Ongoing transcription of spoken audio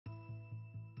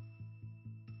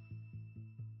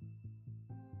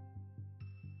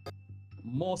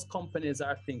most companies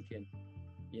are thinking,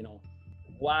 you know,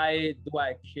 why do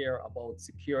I care about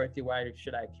security? Why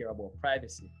should I care about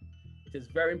privacy? It is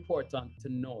very important to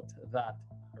note that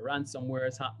ransomware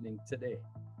is happening today.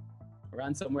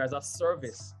 Ransomware as a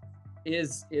service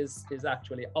is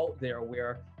actually out there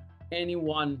where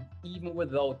anyone, even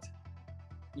without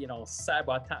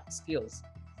cyber attack skills,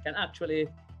 can actually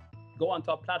go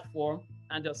onto a platform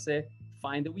and just say,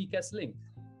 find the weakest link.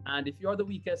 And if you're the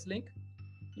weakest link,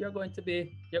 you're going to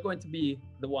be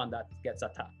the one that gets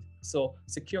attacked. So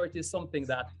security is something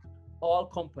that all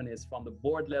companies from the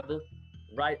board level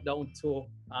right down to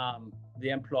the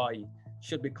employee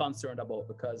should be concerned about,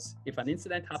 because if an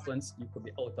incident happens, you could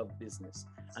be out of business.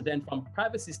 And then from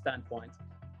privacy standpoint,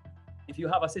 if you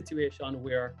have a situation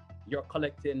where you're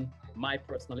collecting my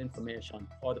personal information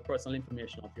or the personal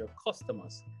information of your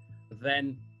customers,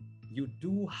 then you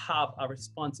do have a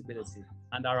responsibility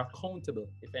and are accountable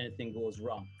if anything goes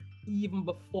wrong, even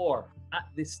before, at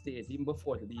this stage, even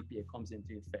before the DPA comes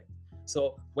into effect.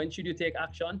 So when should you take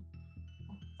action?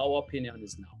 Our opinion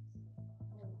is now.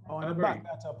 I want to back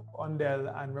that up,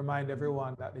 Ondel, and remind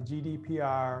everyone that the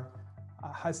GDPR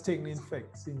has taken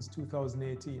effect since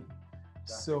 2018.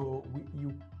 So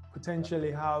you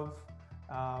potentially have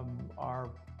our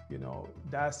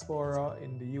diaspora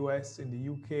in the US, in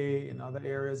the UK, in other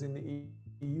areas in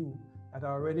the EU that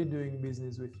are already doing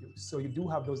business with you. So you do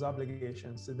have those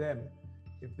obligations to them.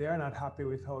 If they're not happy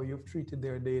with how you've treated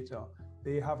their data,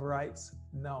 they have rights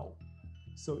now.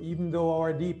 So even though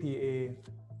our DPA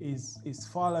is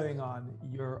following on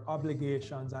your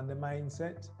obligations and the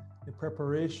mindset, the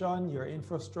preparation, your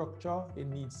infrastructure, it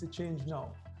needs to change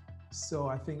now. So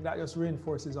I think that just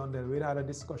reinforces on that. We had a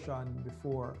discussion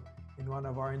before in one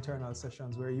of our internal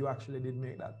sessions where you actually did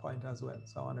make that point as well.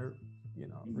 So I want to,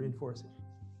 reinforce it.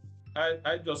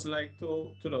 I just like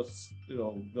to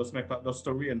just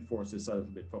to reinforce this a little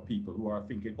bit for people who are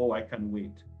thinking, oh, I can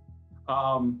wait.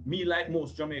 Me, like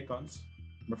most Jamaicans,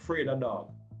 I'm afraid of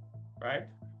dog, right?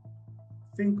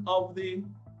 Think of the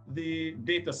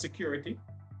data security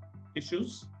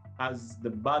issues as the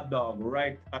bad dog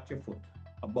right at your foot,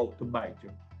 about to bite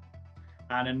you.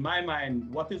 And in my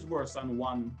mind, what is worse than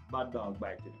one bad dog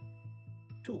biting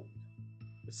you? Two.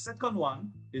 The second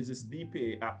one is this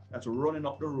DPA act that's running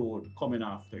up the road coming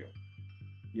after you.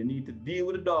 You need to deal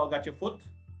with the dog at your foot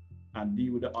and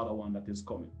deal with the other one that is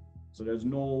coming. So there's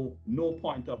no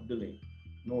point of delay,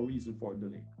 no reason for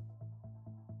delay.